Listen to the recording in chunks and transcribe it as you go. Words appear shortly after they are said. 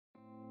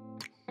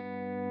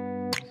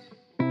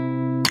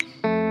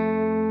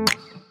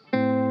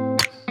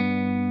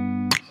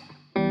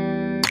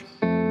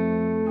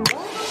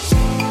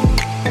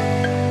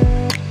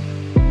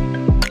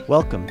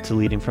Welcome to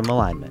Leading from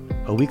Alignment,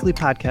 a weekly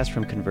podcast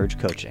from Converge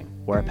Coaching,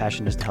 where our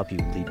passion is to help you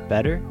lead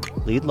better,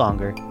 lead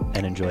longer,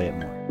 and enjoy it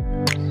more.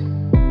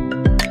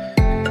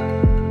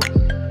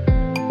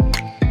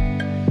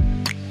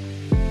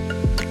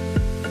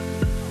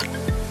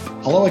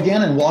 Hello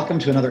again, and welcome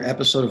to another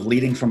episode of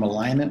Leading from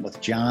Alignment with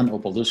John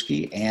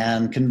Opalewski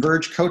and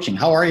Converge Coaching.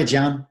 How are you,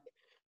 John?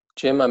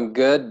 Jim, I'm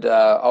good.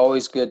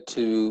 Always good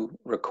to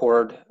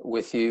record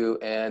with you,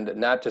 and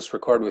not just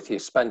record with you,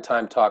 spend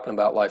time talking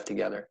about life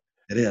together.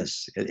 It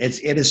is.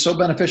 It is so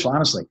beneficial,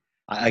 honestly.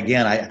 I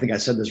think I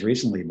said this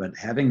recently, but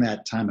having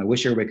that time, I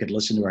wish everybody could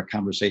listen to our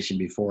conversation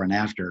before and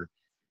after,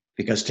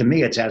 because to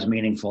me, it's as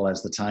meaningful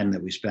as the time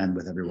that we spend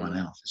with everyone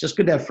else. It's just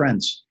good to have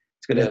friends.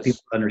 It's good to have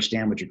people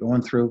understand what you're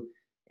going through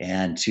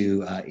and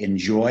to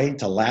enjoy,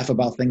 to laugh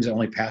about things that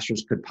only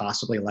pastors could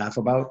possibly laugh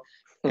about,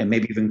 and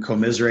maybe even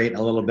commiserate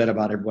a little bit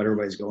about what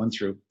everybody's going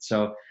through.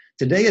 So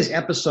today is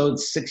episode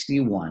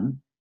 61.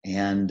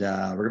 And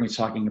we're going to be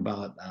talking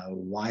about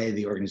why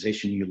the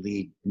organization you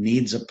lead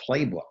needs a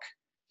playbook.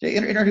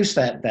 Introduce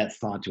that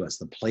thought to us,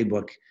 the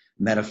playbook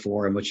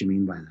metaphor, and what you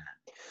mean by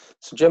that.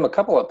 So, Jim, a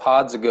couple of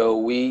pods ago,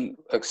 we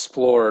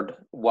explored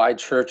why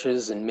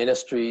churches and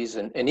ministries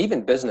and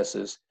even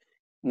businesses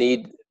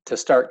need to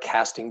start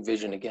casting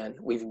vision again.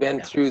 We've been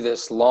through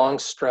this long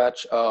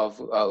stretch of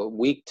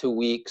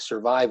week-to-week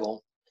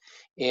survival.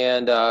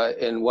 And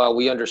while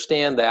we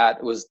understand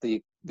that was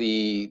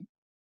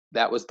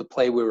that was the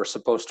play we were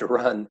supposed to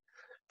run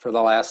for the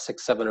last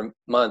 6-7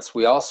 months,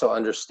 we also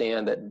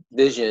understand that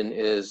vision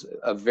is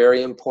a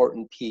very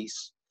important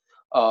piece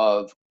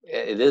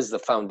it is the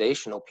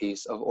foundational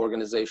piece of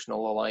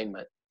organizational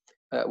alignment.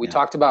 We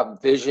talked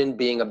about vision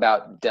being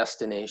about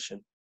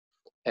destination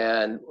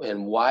and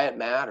why it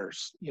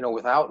matters. You know,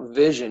 without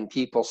vision,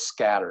 people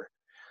scatter.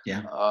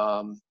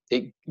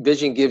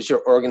 Vision gives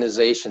your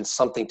organization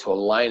something to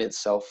align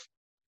itself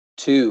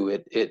to.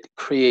 It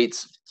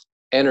creates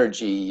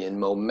energy and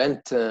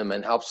momentum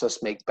and helps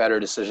us make better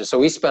decisions. So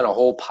we spent a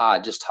whole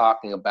pod just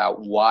talking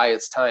about why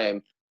it's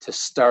time to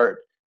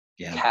start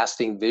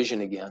casting vision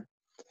again.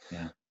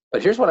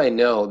 But here's what I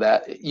know,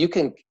 that you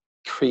can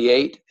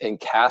create and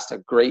cast a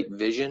great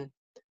vision,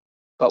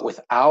 but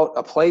without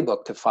a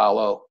playbook to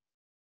follow,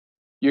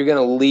 you're going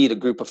to lead a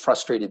group of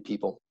frustrated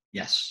people.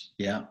 Yes.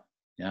 Yeah.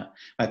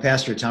 My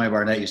pastor, Tommy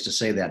Barnett, used to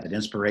say that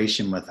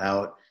inspiration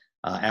without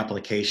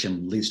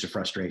application leads to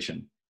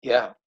frustration.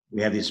 Yeah.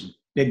 We have these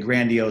big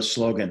grandiose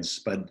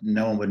slogans, but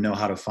no one would know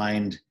how to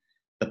find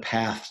the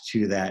path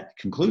to that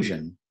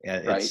conclusion.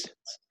 If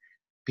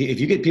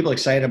you get people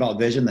excited about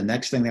vision, the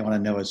next thing they want to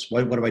know is,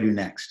 what do I do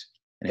next?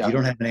 And if you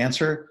don't have an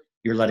answer,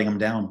 you're letting them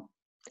down.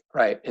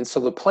 Right. And so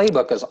the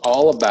playbook is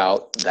all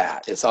about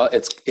that.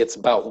 It's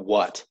about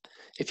what,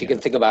 if you can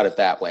think about it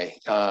that way.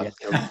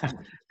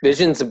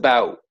 Vision's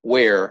about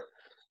where,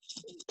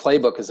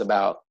 playbook is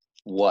about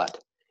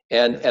what.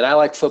 And I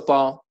like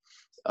football.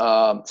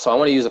 So I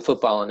want to use a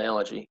football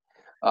analogy.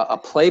 A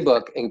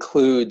playbook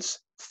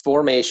includes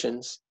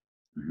formations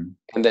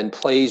and then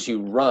plays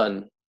you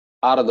run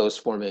out of those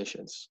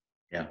formations.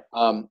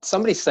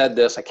 Somebody said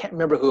this, I can't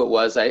remember who it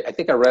was. I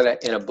think I read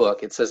it in a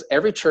book. It says,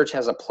 every church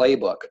has a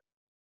playbook,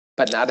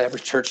 but not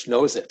every church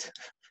knows it.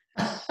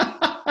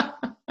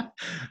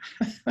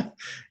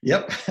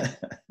 Yep.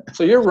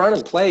 So you're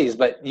running plays,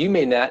 but you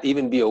may not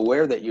even be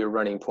aware that you're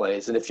running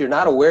plays. And if you're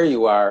not aware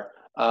you are,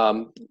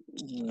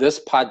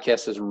 this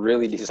podcast is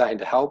really designed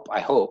to help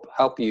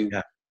you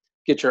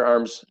get your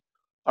arms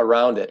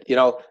around it. You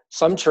know,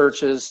 some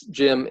churches,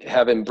 Jim,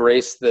 have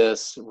embraced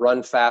this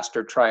run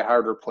faster, try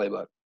harder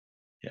playbook.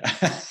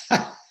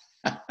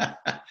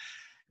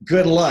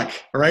 Good luck,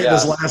 right?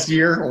 This last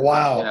year.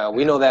 Wow. Yeah,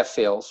 we know that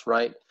fails,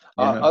 right?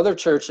 Other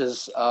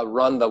churches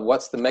run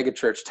what's the mega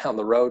church down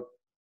the road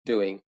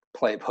doing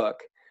playbook.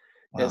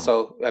 Wow. And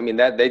so, I mean,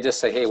 that they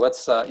just say, hey,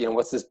 what's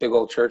this big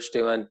old church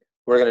doing?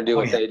 We're going to do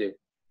what they do.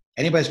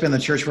 Anybody who's been in the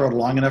church world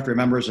long enough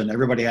remembers when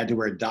everybody had to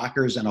wear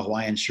Dockers and a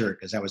Hawaiian shirt,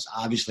 because that was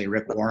obviously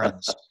Rick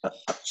Warren's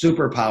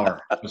superpower.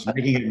 It was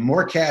making it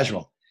more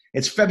casual.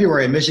 It's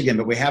February in Michigan,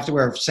 but we have to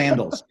wear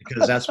sandals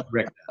because that's what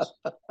Rick does.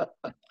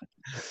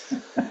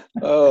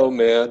 Oh,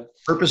 man.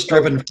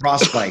 Purpose-driven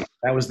frostbite.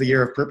 That was the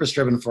year of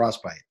purpose-driven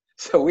frostbite.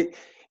 So we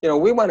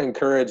want to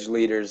encourage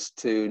leaders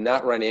to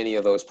not run any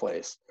of those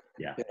plays.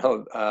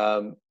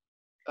 A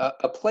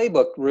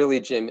playbook really,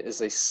 Jim,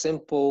 is a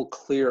simple,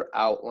 clear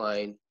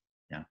outline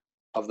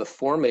of the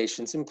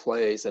formations and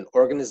plays an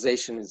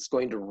organization is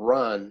going to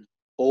run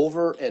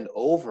over and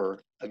over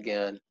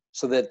again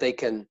so that they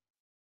can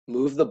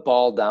move the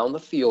ball down the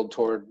field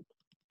toward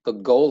the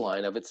goal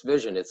line of its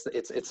vision.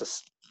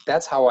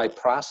 That's how I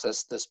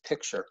process this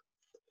picture.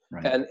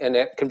 Right. And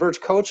at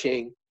Converge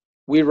Coaching,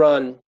 we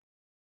run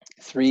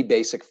 3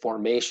 basic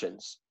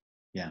formations.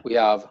 We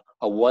have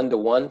a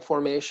one-to-one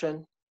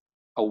formation,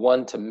 a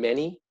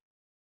one-to-many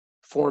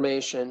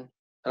formation,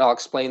 and I'll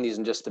explain these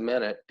in just a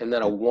minute, and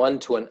then a one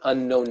to an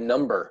unknown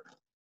number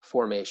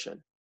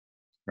formation.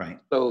 Right.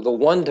 So the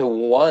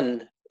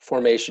one-to-one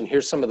formation,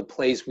 here's some of the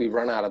plays we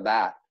run out of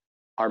that.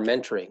 Our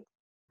mentoring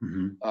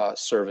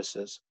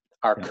services,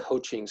 our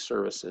coaching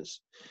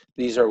services.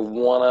 These are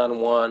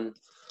one-on-one,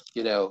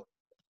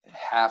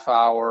 half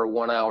hour,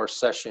 1 hour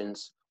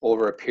sessions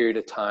over a period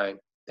of time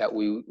that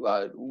we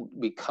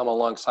come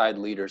alongside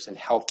leaders and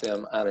help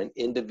them on an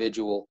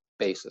individual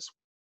basis.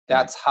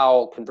 That's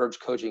how Converge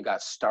Coaching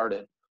got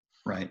started.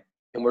 Right.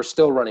 And we're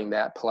still running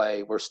that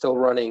play. We're still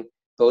running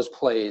those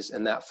plays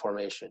in that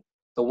formation.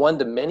 The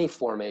one-to-many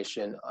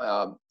formation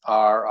are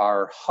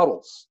our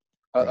huddles,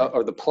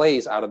 or the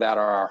plays out of that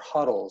are our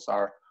huddles,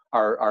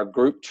 our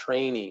group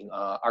training,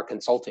 our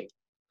consulting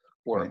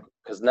work.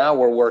 Because now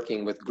we're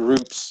working with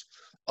groups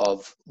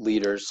of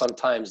leaders.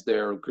 Sometimes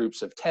they're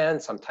groups of 10,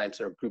 sometimes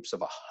they're groups of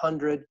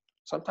 100,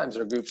 sometimes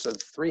they're groups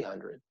of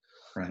 300.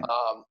 Right.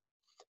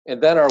 And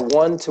then our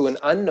one to an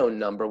unknown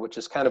number, which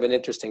is kind of an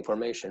interesting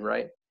formation,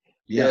 right?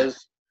 Yeah.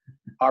 Is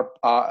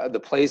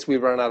the plays we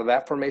run out of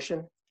that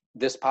formation,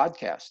 this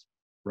podcast.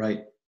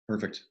 Right.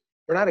 Perfect.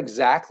 We're not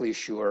exactly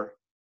sure.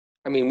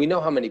 I mean, we know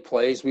how many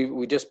plays.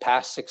 We just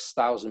passed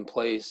 6,000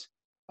 plays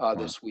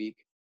this week,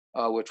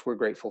 which we're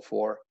grateful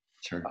for.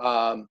 Sure.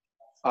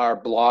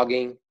 Our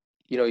blogging,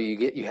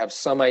 you have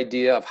some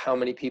idea of how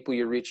many people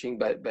you're reaching,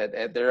 but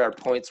there are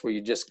points where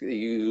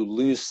you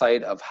lose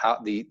sight of how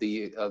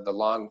the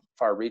long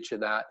far reach of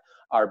that.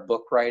 Our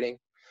book writing,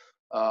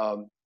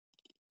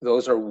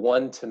 those are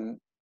one to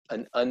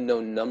an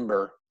unknown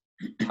number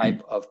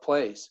type of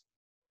plays.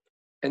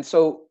 And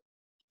so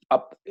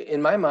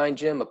in my mind,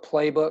 Jim, a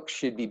playbook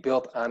should be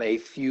built on a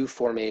few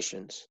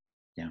formations.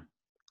 Yeah.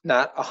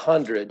 Not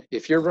 100.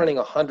 If you're running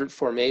 100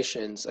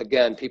 formations,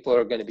 again, people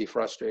are going to be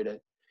frustrated.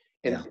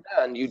 And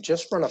then you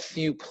just run a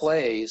few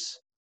plays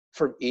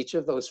from each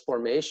of those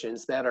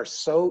formations that are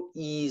so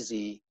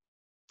easy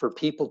for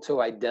people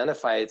to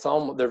identify.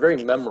 They're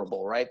very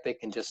memorable, right? They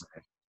can just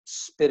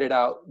spit it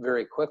out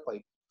very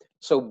quickly.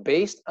 So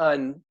based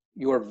on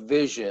your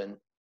vision,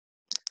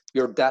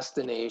 your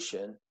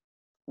destination,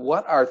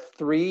 what are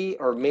 3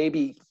 or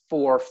maybe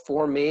 4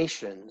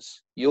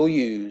 formations you'll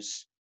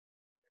use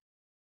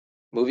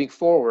moving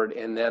forward?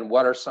 And then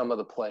what are some of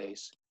the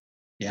plays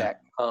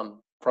that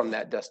come from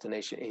that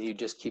destination? And you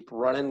just keep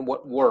running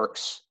what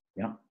works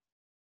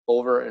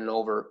over and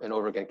over and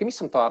over again. Give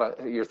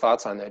me your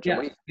thoughts on that,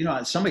 Jim.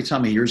 Yeah. Somebody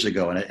told me years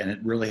ago, and it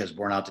really has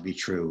borne out to be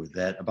true,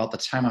 that about the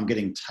time I'm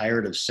getting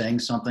tired of saying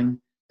something,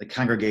 the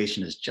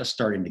congregation is just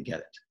starting to get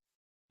it.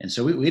 And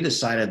so we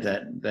decided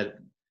that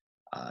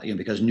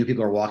because new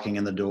people are walking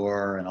in the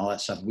door and all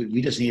that stuff,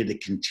 we just needed to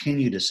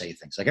continue to say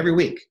things. Like every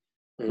week,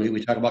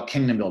 we talk about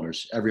kingdom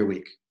builders every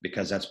week,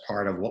 because that's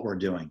part of what we're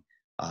doing.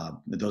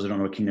 Those who don't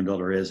know what kingdom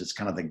builder is, it's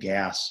kind of the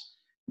gas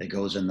that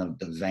goes in the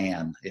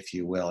van, if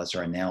you will. It's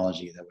our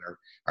analogy that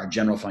our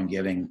general fund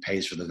giving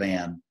pays for the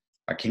van.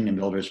 Our kingdom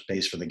builders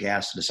pays for the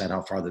gas to decide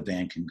how far the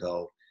van can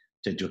go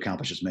to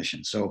accomplish its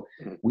mission. So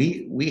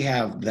we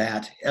have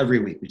that every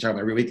week. We talk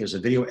about every week. There's a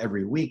video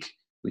every week.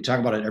 We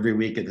talk about it every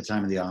week at the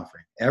time of the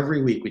offering.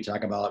 Every week we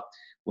talk about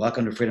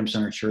welcome to Freedom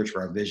Center Church,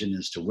 where our vision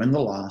is to win the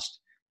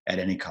lost at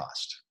any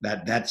cost.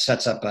 That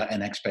sets up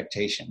an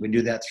expectation. We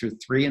do that through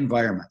 3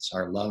 environments: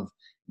 our love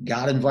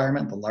God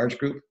environment, the large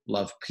group;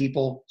 love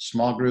people,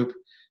 small group;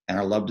 and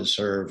our love to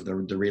serve,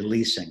 the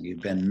releasing.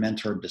 You've been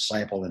mentored,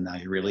 discipled, and now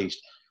you're released.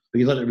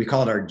 We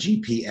call it our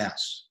GPS: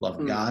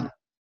 love God,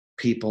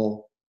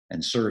 people,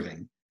 and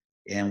serving.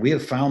 And we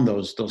have found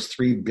those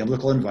 3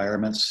 biblical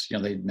environments.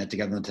 They met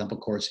together in the temple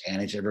courts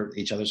and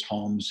each other's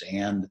homes,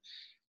 and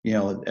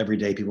every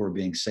day people were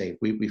being saved.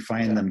 We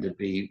find them to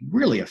be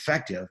really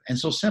effective and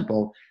so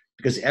simple,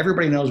 because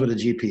everybody knows what a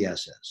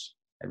GPS is.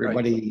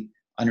 Everybody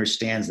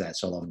understands that.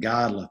 So love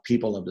God, love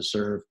people, love to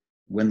serve,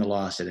 win the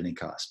lost at any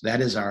cost.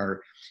 That is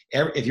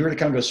if you were to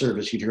come to a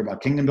service, you'd hear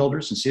about kingdom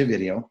builders and see a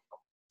video.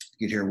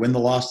 You'd hear win the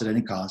lost at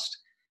any cost,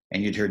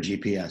 and you'd hear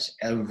GPS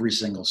every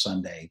single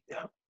Sunday.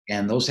 Yeah.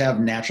 And those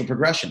have natural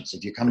progressions.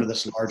 If you come to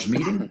this large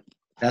meeting,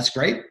 that's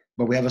great,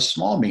 but we have a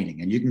small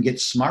meeting, and you can get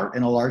smart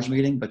in a large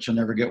meeting, but you'll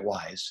never get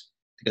wise,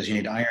 because you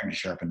need iron to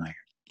sharpen iron.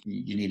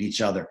 You need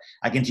each other.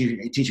 I can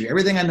teach you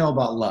everything I know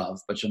about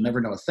love, but you'll never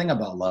know a thing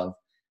about love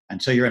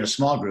until you're in a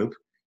small group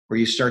where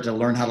you start to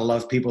learn how to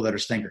love people that are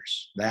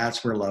stinkers.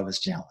 That's where love is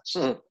challenged,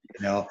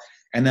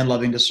 and then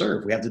loving to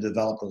serve. We have to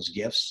develop those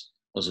gifts,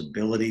 those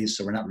abilities.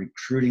 So we're not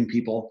recruiting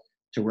people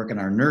to work in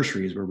our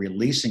nurseries. We're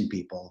releasing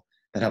people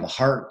that have a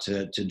heart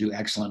to do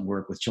excellent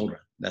work with children.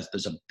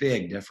 There's a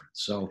big difference.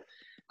 So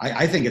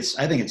I think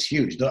it's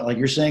huge. Like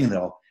you're saying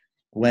though,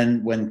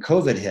 when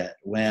COVID hit,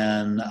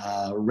 when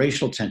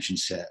racial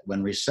tensions hit,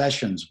 when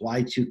recessions,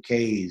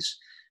 Y2Ks,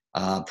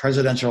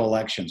 presidential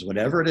elections,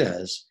 whatever it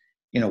is,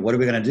 what are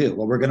we going to do?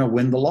 Well, we're going to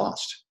win the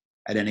lost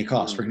at any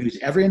cost. We're going to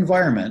use every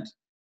environment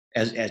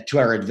as to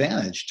our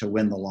advantage to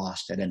win the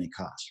lost at any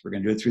cost. We're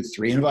going to do it through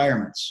 3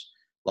 environments: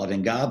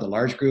 loving God, the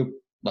large group;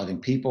 loving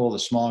people, the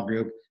small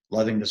group;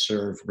 loving to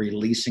serve,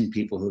 releasing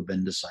people who've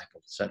been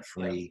discipled, set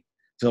free,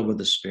 filled with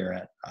the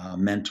Spirit,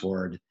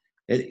 mentored.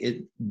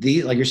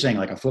 Like you're saying,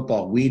 like a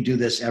football, we do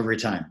this every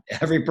time.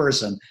 Every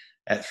person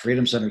at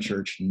Freedom Center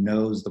Church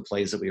knows the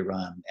plays that we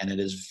run, and it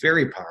is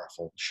very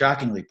powerful,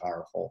 shockingly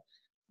powerful,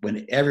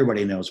 when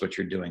everybody knows what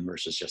you're doing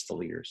versus just the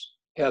leaders.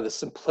 Yeah, the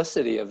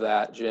simplicity of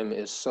that, Jim,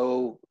 is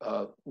so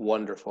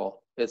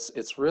wonderful.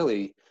 It's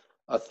really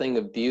a thing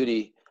of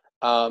beauty.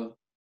 Um,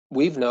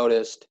 we've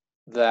noticed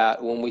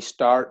that when we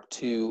start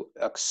to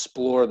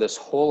explore this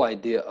whole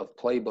idea of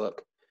playbook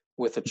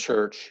with a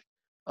church,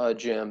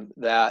 Jim,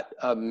 that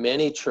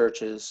many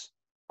churches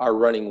are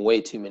running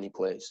way too many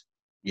plays.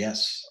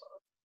 Yes.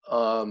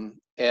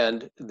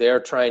 And they're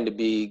trying to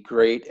be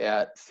great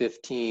at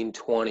 15,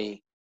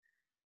 20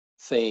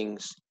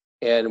 things,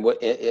 and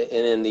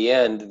in the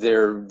end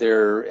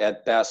they're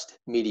at best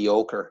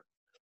mediocre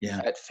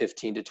at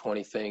 15 to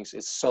 20 things.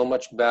 It's so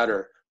much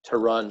better to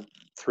run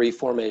 3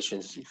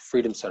 formations.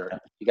 Freedom Center,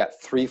 you got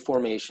 3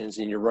 formations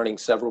and you're running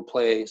several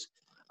plays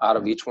out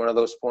of each one of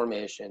those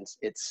formations.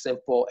 It's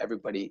simple,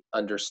 everybody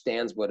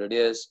understands what it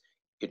is,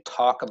 you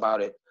talk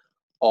about it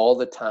all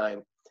the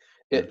time.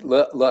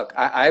 Look,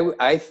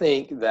 I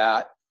think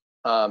that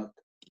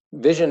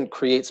vision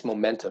creates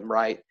momentum,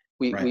 right?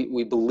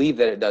 We believe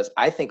that it does.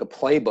 I think a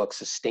playbook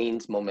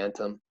sustains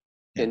momentum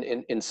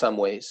in some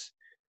ways.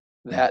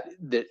 That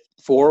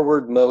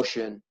forward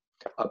motion,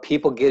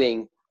 people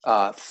getting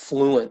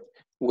fluent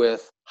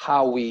with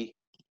how we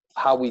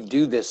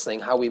do this thing,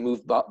 how we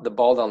move the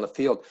ball down the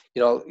field.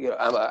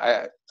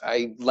 I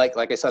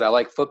like I said, I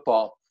like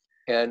football,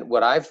 and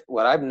what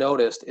I've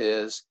noticed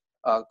is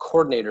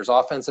coordinators,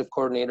 offensive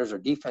coordinators or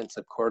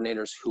defensive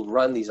coordinators who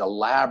run these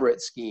elaborate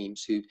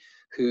schemes,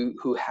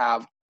 who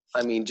have,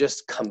 I mean,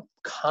 just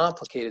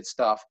complicated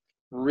stuff.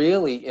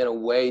 Really, in a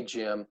way,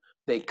 Jim,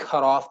 they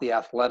cut off the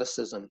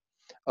athleticism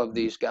of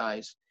these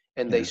guys,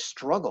 and they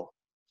struggle.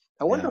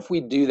 I wonder if we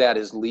do that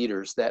as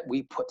leaders, that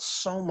we put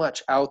so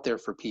much out there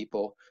for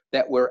people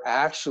that we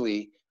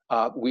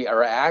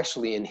are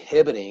actually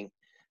inhibiting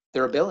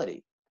their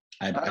ability.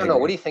 I don't know.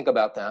 What do you think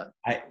about that?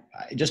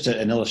 Just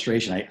an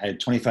illustration. I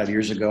 25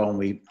 years ago, when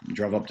we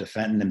drove up to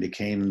Fenton and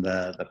became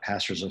the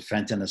pastors of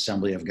Fenton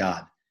Assembly of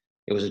God.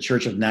 It was a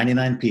church of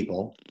 99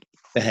 people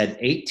that had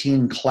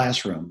 18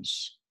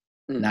 classrooms,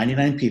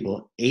 99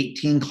 people,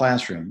 18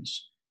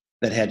 classrooms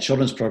that had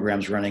children's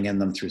programs running in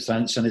them through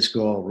Sunday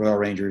school, Royal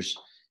Rangers,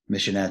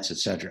 missionettes,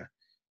 etc.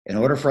 In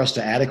order for us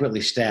to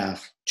adequately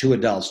staff 2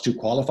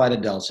 qualified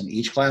adults in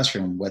each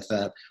classroom with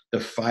the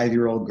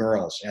 5-year-old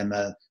girls and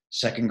the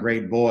 2nd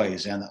grade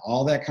boys and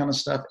all that kind of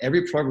stuff,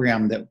 every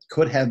program that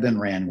could have been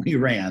ran, we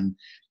ran,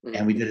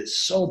 and we did it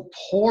so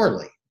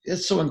poorly.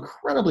 It's so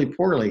incredibly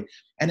poorly.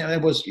 And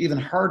it was even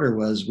harder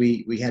was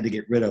we had to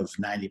get rid of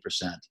 90%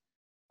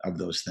 of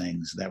those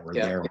things that were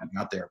there and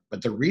not there.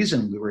 But the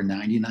reason we were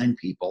 99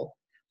 people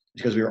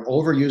is because we were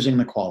overusing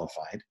the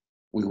qualified.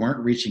 We weren't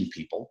reaching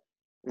people.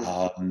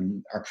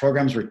 Our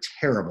programs were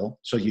terrible.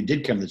 So you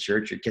did come to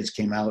church, your kids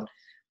came out,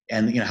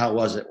 and how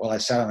was it? Well, I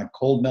sat on a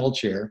cold metal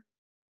chair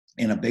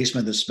in a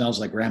basement that smells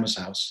like grandma's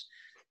house,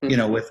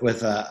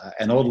 with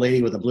an old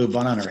lady with a blue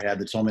bun on her head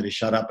that told me to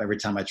shut up every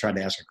time I tried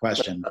to ask a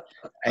question.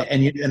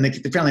 and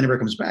the family never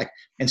comes back.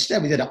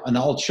 Instead, we did an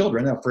all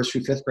children, 1st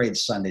through 5th grade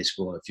Sunday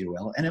school, if you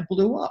will, and it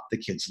blew up. The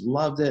kids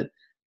loved it.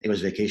 It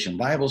was Vacation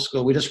Bible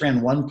School. We just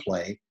ran 1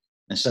 play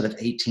instead of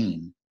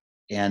 18.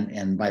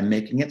 And by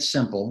making it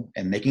simple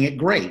and making it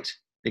great,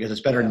 because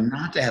it's better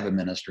not to have a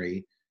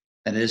ministry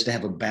than it is to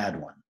have a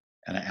bad one.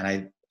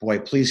 And boy,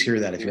 please hear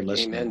that if you're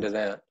listening. Amen to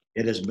that.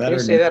 It is better. Can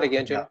you say that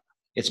again, Jim?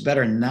 It's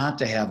better not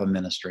to have a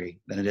ministry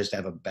than it is to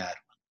have a bad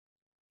one.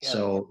 Yeah.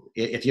 So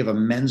if you have a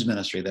men's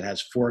ministry that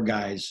has 4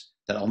 guys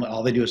that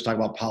all they do is talk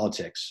about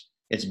politics,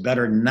 it's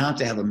better not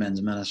to have a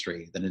men's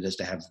ministry than it is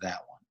to have that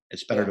one.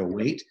 It's better to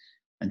wait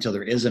until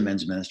there is a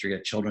men's ministry,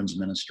 a children's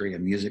ministry, a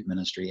music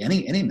ministry,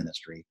 any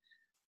ministry,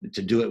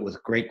 to do it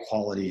with great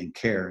quality and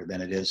care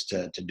than it is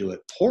to do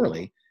it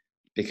poorly,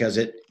 because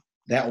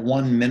that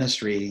one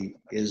ministry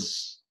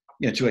is,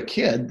 to a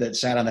kid that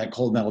sat on that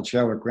cold metal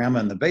chair with grandma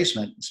in the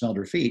basement and smelled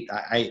her feet,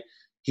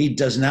 he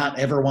does not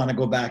ever want to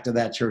go back to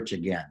that church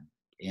again.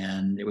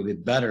 And it would be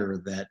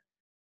better that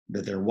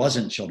there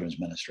wasn't children's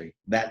ministry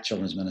than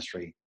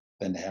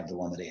to have the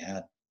one that he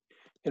had.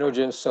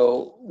 Jim,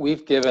 so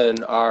we've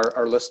given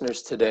our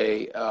listeners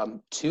today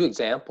 2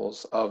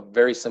 examples of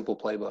very simple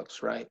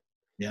playbooks, right?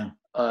 Yeah.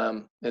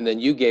 And then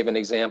you gave an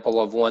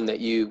example of one that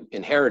you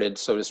inherited,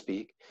 so to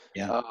speak,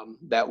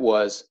 that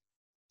was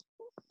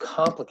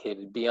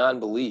complicated beyond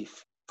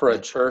belief for a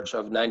church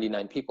of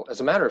 99 people. As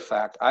a matter of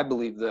fact, I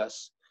believe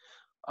this,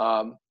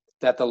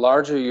 that the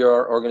larger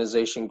your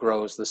organization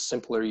grows, the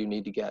simpler you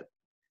need to get.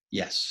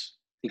 Yes,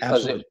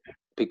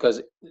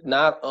 because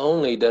not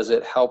only does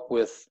it help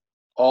with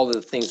all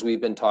the things we've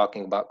been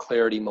talking about,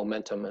 clarity,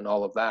 momentum, and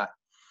all of that,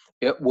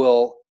 it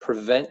will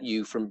prevent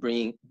you from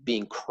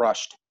being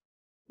crushed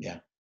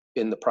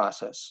in the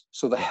process.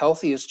 So the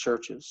healthiest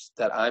churches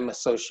that I'm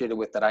associated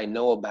with, that I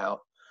know about,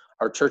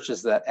 are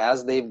churches that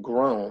as they've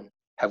grown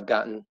have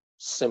gotten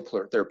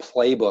simpler. Their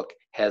playbook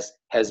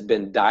has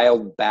been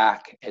dialed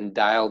back and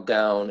dialed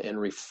down and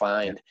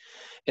refined.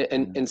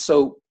 And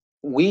so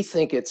we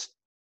think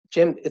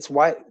Jim,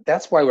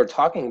 that's why we're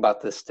talking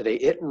about this today.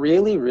 It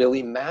really,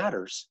 really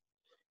matters.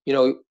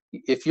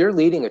 If you're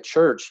leading a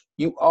church,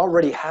 you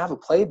already have a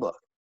playbook.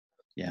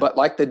 Yeah. But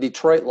like the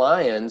Detroit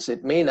Lions,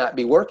 it may not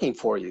be working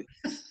for you.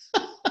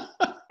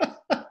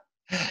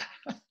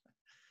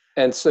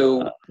 And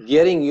so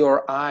getting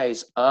your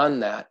eyes on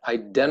that,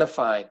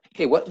 identifying,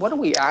 hey, what are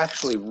we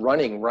actually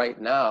running right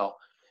now?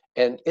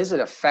 And is it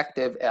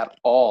effective at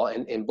all?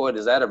 And boy,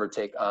 does that ever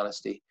take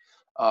honesty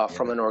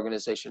from an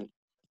organization.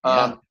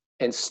 Yeah.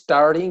 And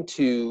starting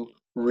to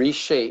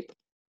reshape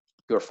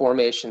your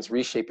formations,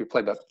 reshape your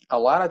playbook. A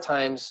lot of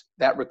times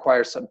that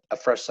requires a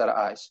fresh set of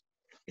eyes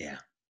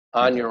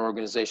on your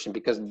organization,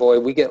 because boy,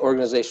 we get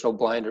organizational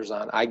blinders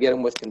on. I get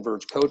them with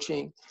Converge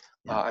Coaching.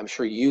 I'm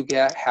sure you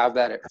have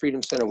that at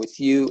Freedom Center with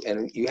you,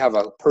 and you have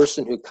a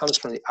person who comes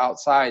from the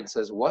outside and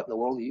says, what in the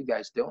world are you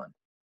guys doing?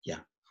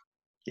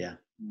 Yeah.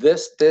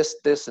 This,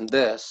 and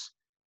this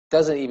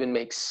doesn't even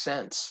make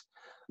sense.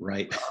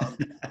 Right.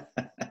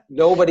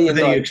 Nobody in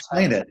you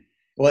explain it.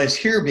 Well, it's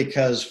here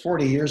because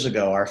 40 years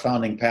ago, our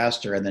founding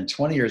pastor, and then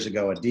 20 years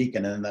ago, a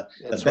deacon, and the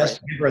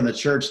best giver in the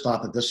church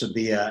thought that this would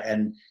be you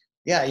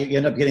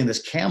end up getting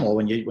this camel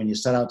when you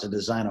set out to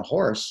design a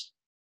horse,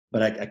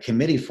 but a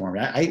committee formed.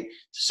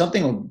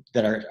 Something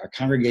that our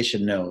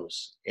congregation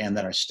knows and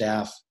that our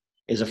staff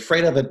is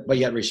afraid of it, but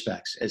yet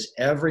respects, is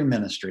every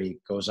ministry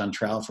goes on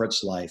trial for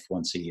its life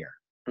once a year.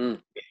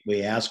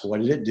 We ask,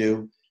 what did it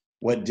do?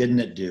 What didn't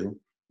it do?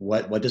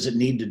 What does it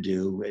need to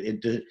do?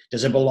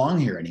 Does it belong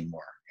here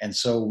anymore? And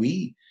so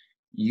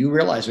you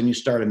realize when you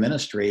start a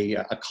ministry,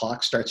 a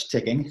clock starts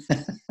ticking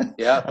of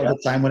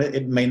the time when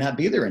it may not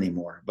be there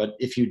anymore. But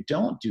if you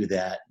don't do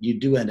that, you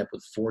do end up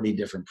with 40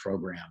 different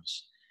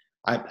programs.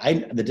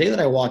 The day that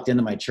I walked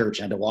into my church,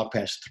 I had to walk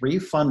past 3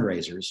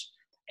 fundraisers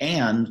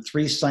and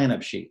 3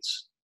 sign-up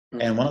sheets.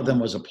 And one of them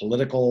was a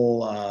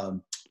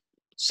political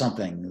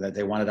something that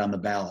they wanted on the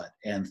ballot.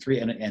 And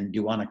do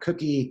you want a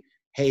cookie?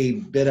 Hey,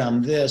 bid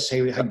on this.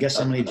 Hey, I guess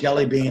how many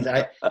jelly beans?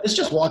 It's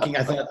just walking.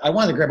 I thought I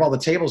wanted to grab all the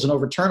tables and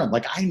overturn them.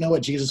 Like, I know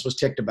what Jesus was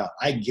ticked about.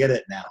 I get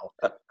it now.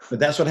 But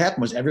that's what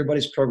happened, was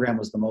everybody's program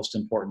was the most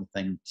important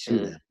thing to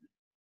them.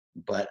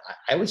 But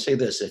I would say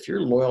this, if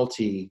your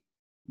loyalty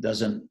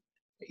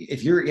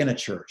if you're in a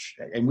church,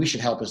 and we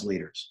should help as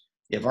leaders,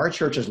 if our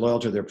church is loyal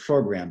to their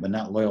program but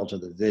not loyal to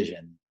the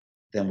vision,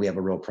 then we have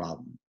a real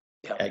problem.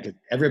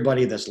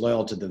 Everybody that's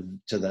loyal to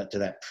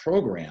that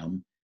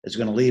program is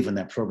going to leave when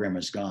that program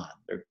is gone.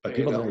 But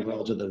people that are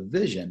loyal to the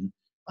vision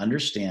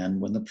understand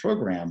when the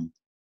program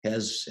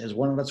has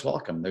won its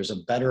welcome. There's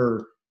a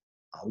better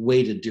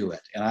way to do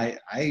it. And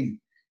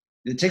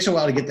it takes a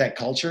while to get that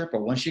culture,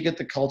 but once you get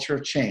the culture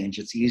of change,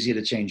 it's easy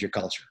to change your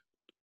culture.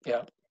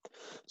 Yeah.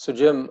 So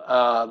Jim,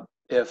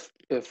 if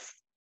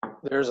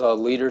there's a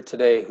leader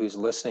today who's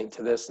listening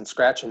to this and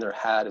scratching their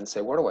head and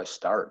say, where do I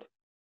start?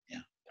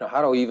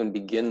 How do I even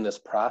begin this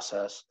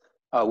process?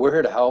 We're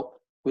here to help.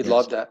 We'd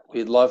love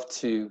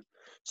to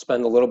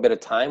spend a little bit of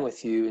time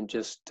with you and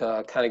just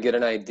kind of get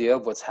an idea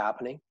of what's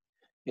happening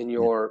in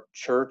your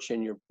church,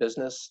 in your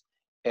business.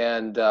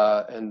 And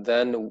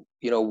then,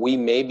 we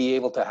may be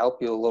able to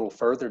help you a little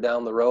further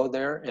down the road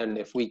there. And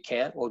if we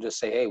can't, we'll just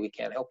say, hey, we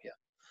can't help you.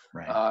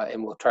 Right.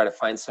 And we'll try to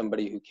find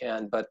somebody who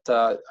can. But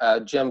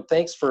Jim,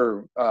 thanks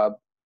for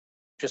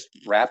just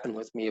rapping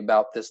with me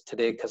about this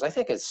today, because I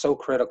think it's so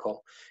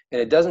critical and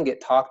it doesn't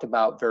get talked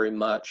about very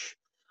much.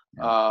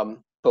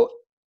 But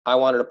I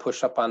wanted to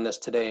push up on this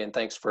today, and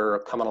thanks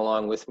for coming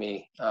along with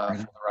me for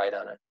the ride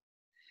on it.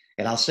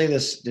 And I'll say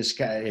this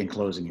in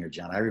closing here,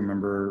 John. I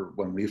remember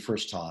when we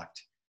first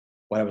talked,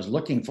 what I was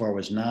looking for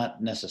was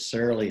not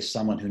necessarily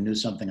someone who knew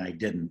something I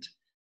didn't.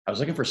 I was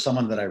looking for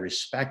someone that I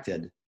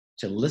respected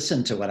to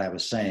listen to what I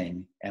was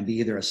saying and be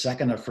either a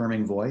second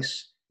affirming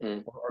voice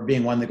or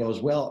being one that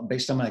goes, well,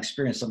 based on my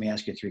experience, let me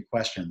ask you 3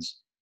 questions.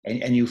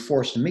 And you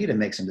forced me to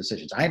make some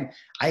decisions.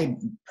 I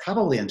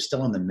probably am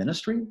still in the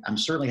ministry. I'm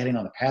certainly heading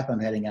on the path I'm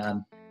heading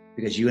on,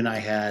 because you and I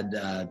had,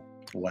 a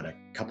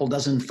couple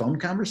dozen phone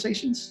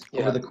conversations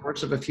over the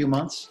course of a few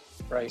months.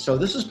 Right. So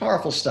this is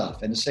powerful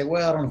stuff. And to say,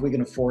 well, I don't know if we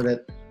can afford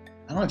it.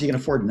 I don't know if you can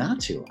afford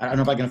not to. I don't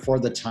know if I can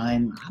afford the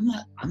time.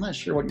 I'm not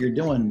sure what you're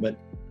doing, but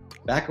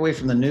back away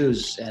from the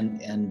news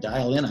and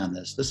dial in on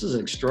this. This is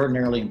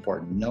extraordinarily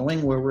important.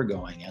 Knowing where we're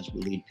going as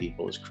we lead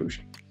people is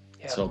crucial.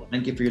 Yeah. So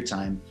thank you for your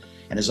time.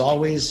 And as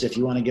always, if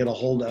you want to get a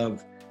hold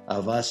of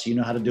us, you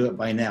know how to do it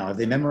by now. Have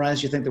they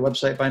memorized, you think, the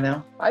website by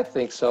now? I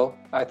think so.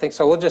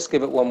 We'll just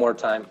give it one more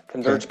time.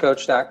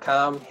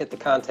 ConvergeCoach.com, hit the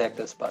contact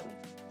us button.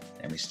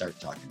 And we start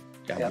talking.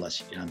 God bless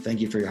you, John.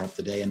 Thank you for your help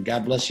today. And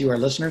God bless you, our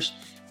listeners.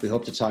 We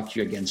hope to talk to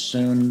you again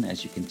soon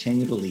as you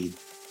continue to lead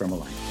from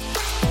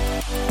alignment.